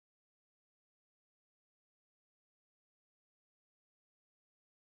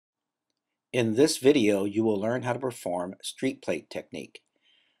In this video, you will learn how to perform streak plate technique.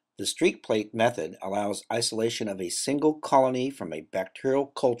 The streak plate method allows isolation of a single colony from a bacterial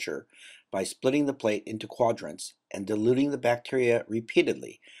culture by splitting the plate into quadrants and diluting the bacteria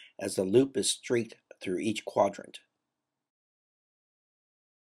repeatedly as the loop is streaked through each quadrant.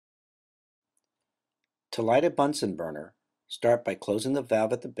 To light a Bunsen burner, start by closing the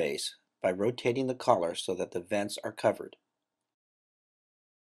valve at the base by rotating the collar so that the vents are covered.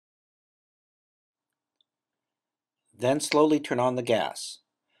 Then slowly turn on the gas.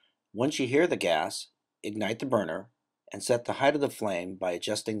 Once you hear the gas, ignite the burner and set the height of the flame by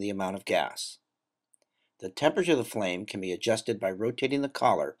adjusting the amount of gas. The temperature of the flame can be adjusted by rotating the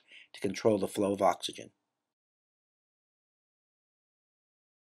collar to control the flow of oxygen.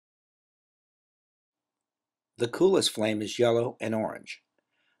 The coolest flame is yellow and orange.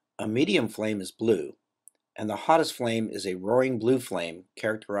 A medium flame is blue, and the hottest flame is a roaring blue flame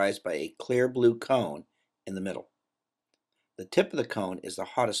characterized by a clear blue cone in the middle. The tip of the cone is the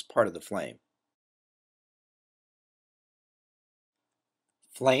hottest part of the flame.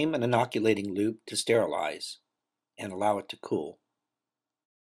 Flame an inoculating loop to sterilize and allow it to cool.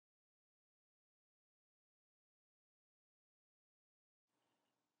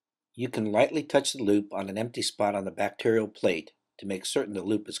 You can lightly touch the loop on an empty spot on the bacterial plate to make certain the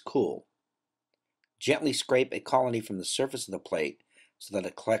loop is cool. Gently scrape a colony from the surface of the plate so that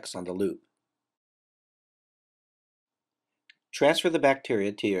it collects on the loop. Transfer the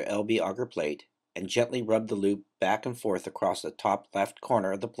bacteria to your LB agar plate and gently rub the loop back and forth across the top left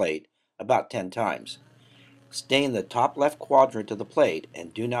corner of the plate about 10 times. Stay in the top left quadrant of the plate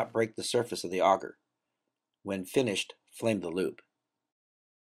and do not break the surface of the agar. When finished, flame the loop.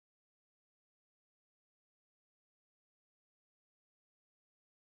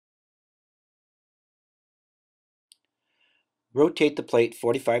 Rotate the plate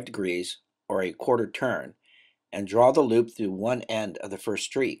 45 degrees or a quarter turn and draw the loop through one end of the first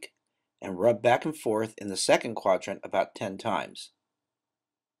streak and rub back and forth in the second quadrant about 10 times.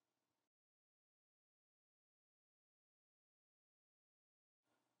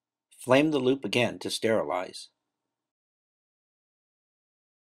 Flame the loop again to sterilize.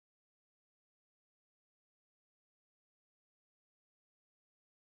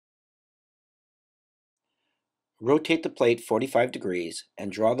 Rotate the plate 45 degrees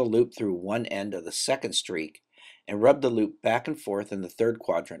and draw the loop through one end of the second streak and rub the loop back and forth in the third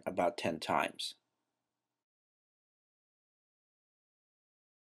quadrant about 10 times.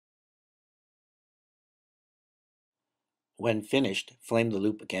 When finished, flame the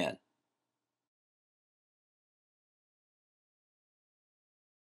loop again.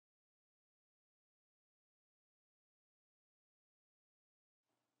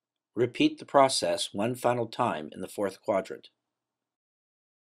 Repeat the process one final time in the fourth quadrant.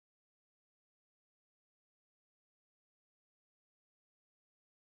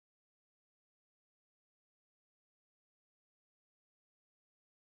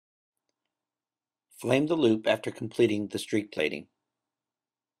 Flame the loop after completing the streak plating.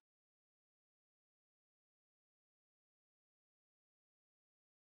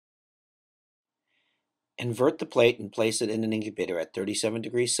 Invert the plate and place it in an incubator at 37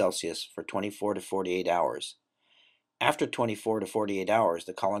 degrees Celsius for 24 to 48 hours. After 24 to 48 hours,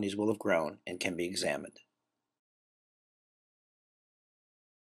 the colonies will have grown and can be examined.